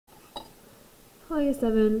Hi Year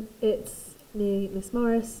 7, it's me, Miss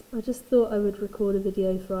Morris. I just thought I would record a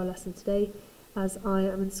video for our lesson today as I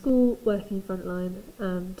am in school working frontline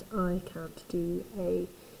and I can't do a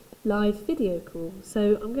live video call.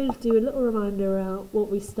 So I'm going to do a little reminder about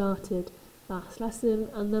what we started last lesson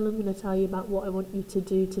and then I'm going to tell you about what I want you to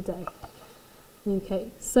do today.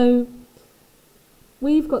 Okay, so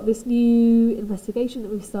we've got this new investigation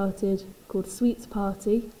that we've started called Sweets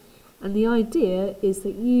Party. And the idea is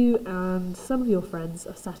that you and some of your friends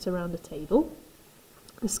are sat around a table,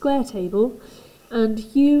 a square table, and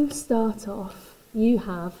you start off, you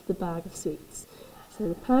have the bag of sweets. So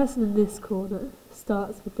the person in this corner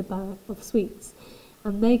starts with the bag of sweets,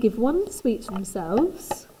 and they give 1 sweet to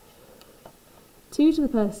themselves, 2 to the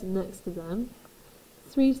person next to them,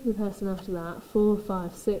 3 to the person after that, 4,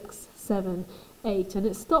 5, 6, 7, 8, and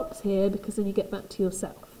it stops here because then you get back to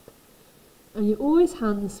yourself. And you always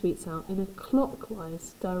hand the sweets out in a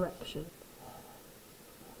clockwise direction,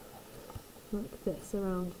 like this,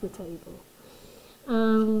 around the table.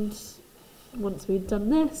 And once we've done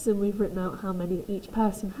this and we've written out how many each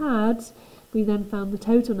person had, we then found the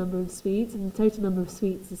total number of sweets, and the total number of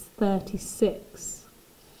sweets is 36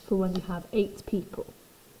 for when you have 8 people.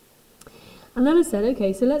 And then I said,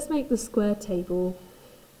 okay, so let's make the square table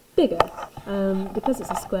bigger. Because it's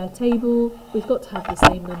a square table, we've got to have the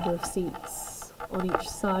same number of seats on each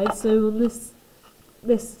side. So on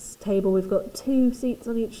this table we've got 2 seats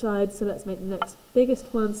on each side, so let's make the next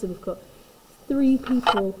biggest one. So we've got 3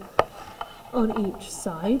 people on each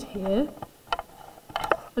side here.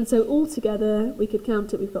 And so all together we could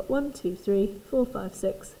count it, we've got 1, 2, 3, 4, 5,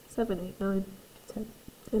 6, 7, 8, 9, 10,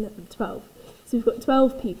 11, 12. So we've got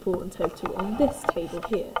 12 people in total on this table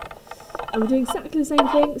here. And we're doing exactly the same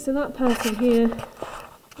thing, so that person here,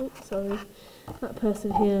 that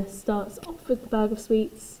person here starts off with the bag of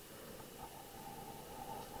sweets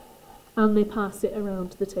and they pass it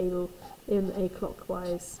around the table in a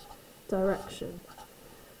clockwise direction.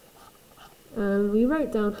 And we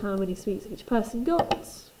wrote down how many sweets each person got.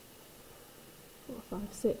 4, 5,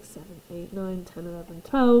 6, 7, 8, 9, 10, 11,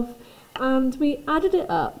 12. And we added it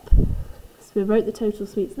up. So we wrote the total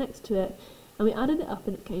sweets next to it. And we added it up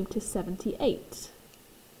and it came to 78.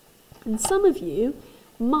 And some of you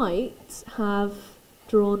might have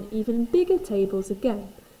drawn even bigger tables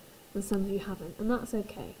again, and some of you haven't, and that's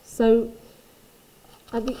okay. So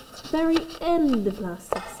at the very end of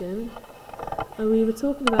last lesson, we were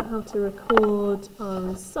talking about how to record our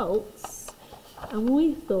results, and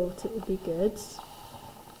we thought it would be good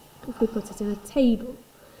if we put it in a table.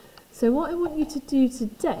 So what I want you to do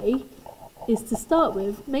today is to start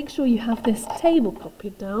with, make sure you have this table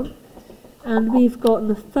copied down, and we've got in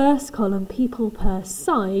the first column people per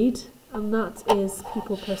side, and that is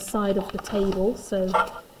people per side of the table. So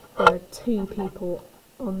there are 2 people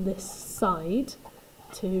on this side,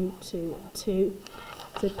 2, 2, and 2.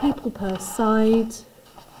 So people per side,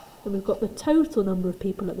 and we've got the total number of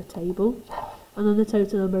people at the table, and then the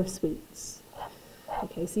total number of sweets.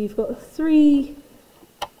 Okay, so you've got 3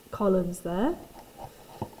 columns there.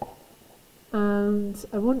 And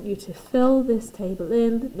I want you to fill this table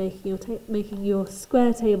in, making your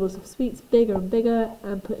square tables of sweets bigger and bigger,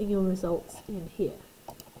 and putting your results in here.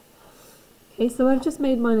 Okay, so I've just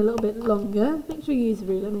made mine a little bit longer. Make sure you use a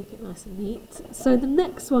ruler, make it nice and neat. So the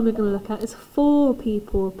next one we're going to look at is 4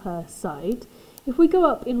 people per side. If we go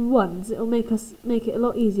up in ones, it will make it a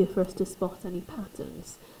lot easier for us to spot any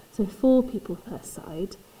patterns. So 4 people per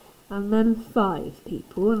side. And then 5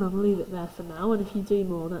 people, and I'll leave it there for now, and if you do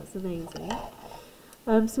more, that's amazing.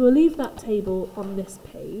 So we'll leave that table on this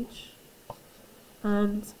page,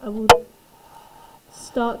 and I will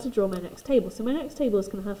start to draw my next table. So my next table is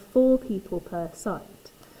going to have 4 people per side.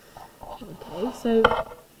 Okay, so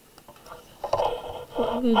what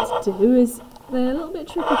I'm going to do is, they're a little bit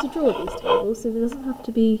tricky to draw these tables, so it doesn't have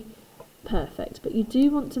to be perfect, but you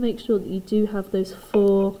do want to make sure that you do have those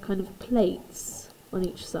 4 kind of plates on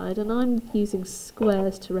each side, and I'm using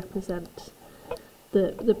squares to represent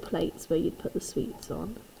the plates where you'd put the sweets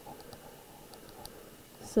on.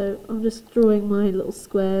 So I'm just drawing my little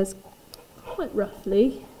squares quite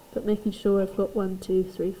roughly, but making sure I've got 1, 2,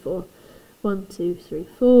 3, 4. 1, 2, 3,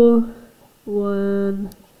 4.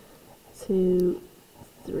 1, 2,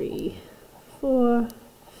 3, 4.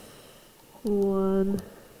 1,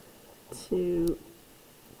 2,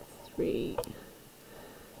 3,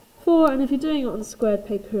 4, and if you're doing it on squared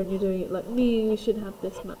paper and you're doing it like me, you should have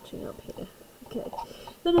this matching up here. Okay,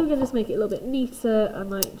 then I'm going to just make it a little bit neater. I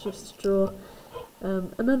might just draw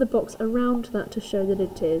another box around that to show that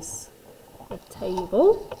it is a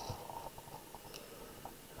table.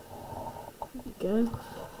 There we go.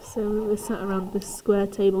 So we're sat around this square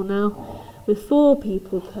table now. with 4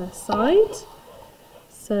 people per side.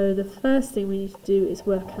 So the first thing we need to do is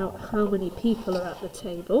work out how many people are at the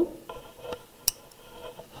table.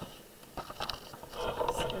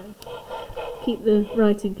 So keep the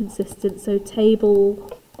writing consistent. So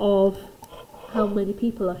table of how many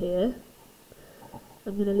people are here.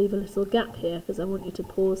 I'm going to leave a little gap here because I want you to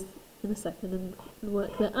pause in a second and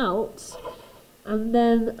work that out. And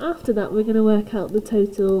then after that we're going to work out the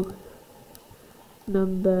total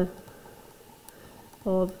number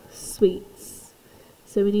of sweets.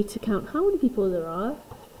 So we need to count how many people there are.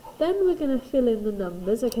 Then we're going to fill in the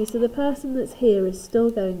numbers. Okay, so the person that's here is still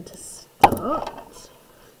going to start.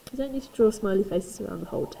 You don't need to draw smiley faces around the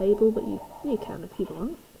whole table, but you can if you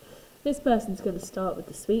want. This person's going to start with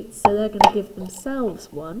the sweets, so they're going to give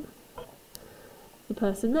themselves 1. The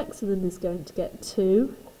person next to them is going to get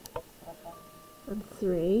 2, and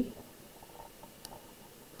 3,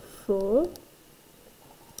 4,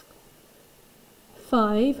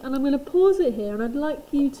 5, and I'm going to pause it here, and I'd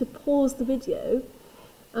like you to pause the video,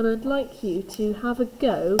 and I'd like you to have a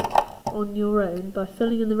go on your own by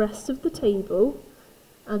filling in the rest of the table,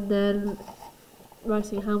 and then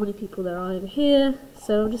writing how many people there are over here.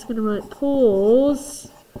 So I'm just going to write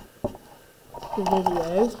pause the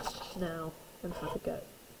video now and have a go.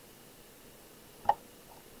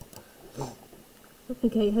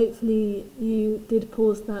 Okay, hopefully you did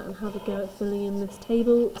pause that and have a go at filling in this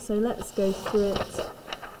table. So let's go through it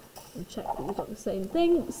and check that we've got the same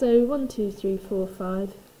thing. So 1, 2, 3, 4,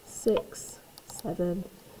 5, 6, 7,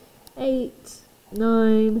 8,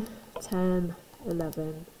 9, 10,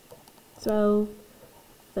 11, 12,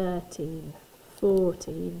 13,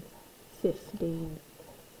 14, 15,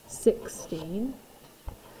 16.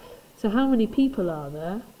 So how many people are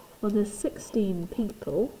there? Well, there's 16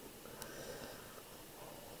 people.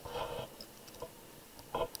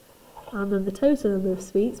 And then the total number of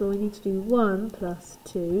sweets, well, we need to do 1 plus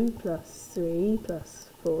 2 plus 3 plus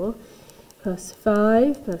 4 plus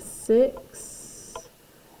 5 plus 6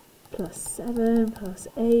 plus 7 plus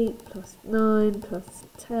 8 plus 9 plus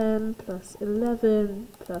 10 plus 11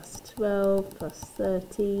 plus 12 plus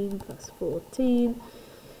 13 plus 14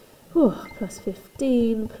 plus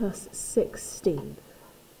 15 plus 16.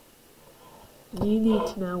 You need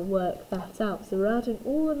to now work that out. So we're adding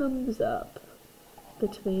all the numbers up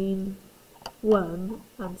between 1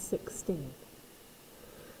 and 16.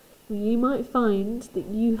 You might find that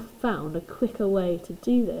you found a quicker way to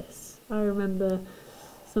do this. I remember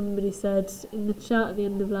somebody said in the chat at the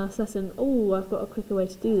end of last lesson, oh, I've got a quicker way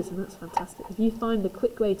to do this, and that's fantastic. If you find a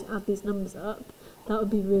quick way to add these numbers up, that would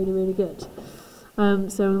be really, really good. So I'm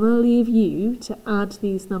going to leave you to add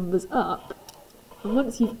these numbers up. And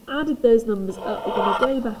once you've added those numbers up, we're going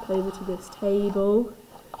to go back over to this table.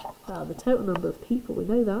 The total number of people, we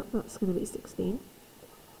know that, that's going to be 16.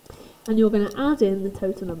 And you're going to add in the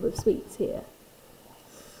total number of sweets here.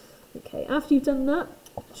 Okay, after you've done that,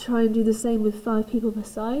 try and do the same with 5 people per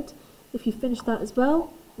side. If you finish that as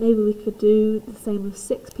well, maybe we could do the same with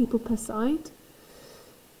 6 people per side.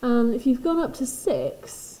 And if you've gone up to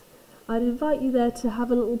 6, I'd invite you there to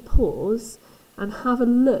have a little pause and have a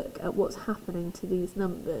look at what's happening to these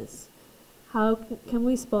numbers. How can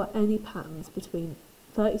we spot any patterns between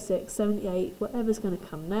 36, 78, whatever's going to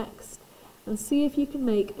come next, and see if you can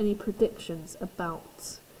make any predictions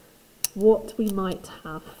about what we might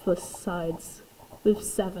have for sides with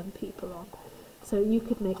 7 people on. So you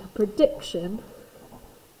could make a prediction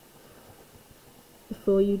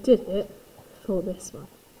before you did it for this one.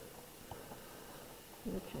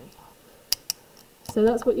 Okay. So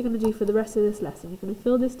that's what you're going to do for the rest of this lesson. You're going to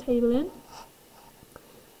fill this table in,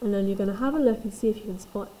 and then you're going to have a look and see if you can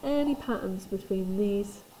spot any patterns between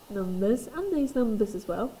these numbers and these numbers as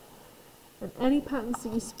well. And any patterns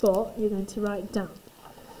that you spot, you're going to write down.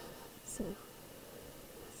 So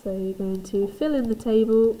you're going to fill in the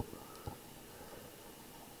table.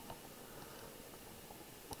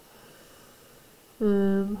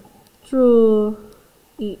 Draw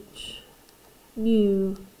each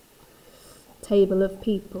new table of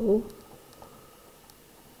people.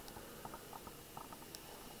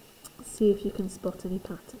 See if you can spot any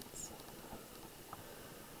patterns.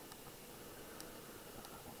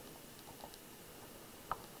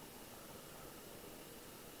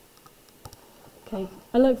 Okay,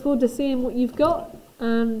 I look forward to seeing what you've got,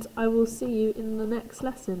 and I will see you in the next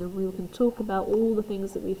lesson, and we can talk about all the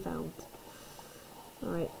things that we found.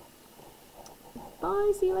 Alright,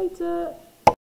 bye, see you later.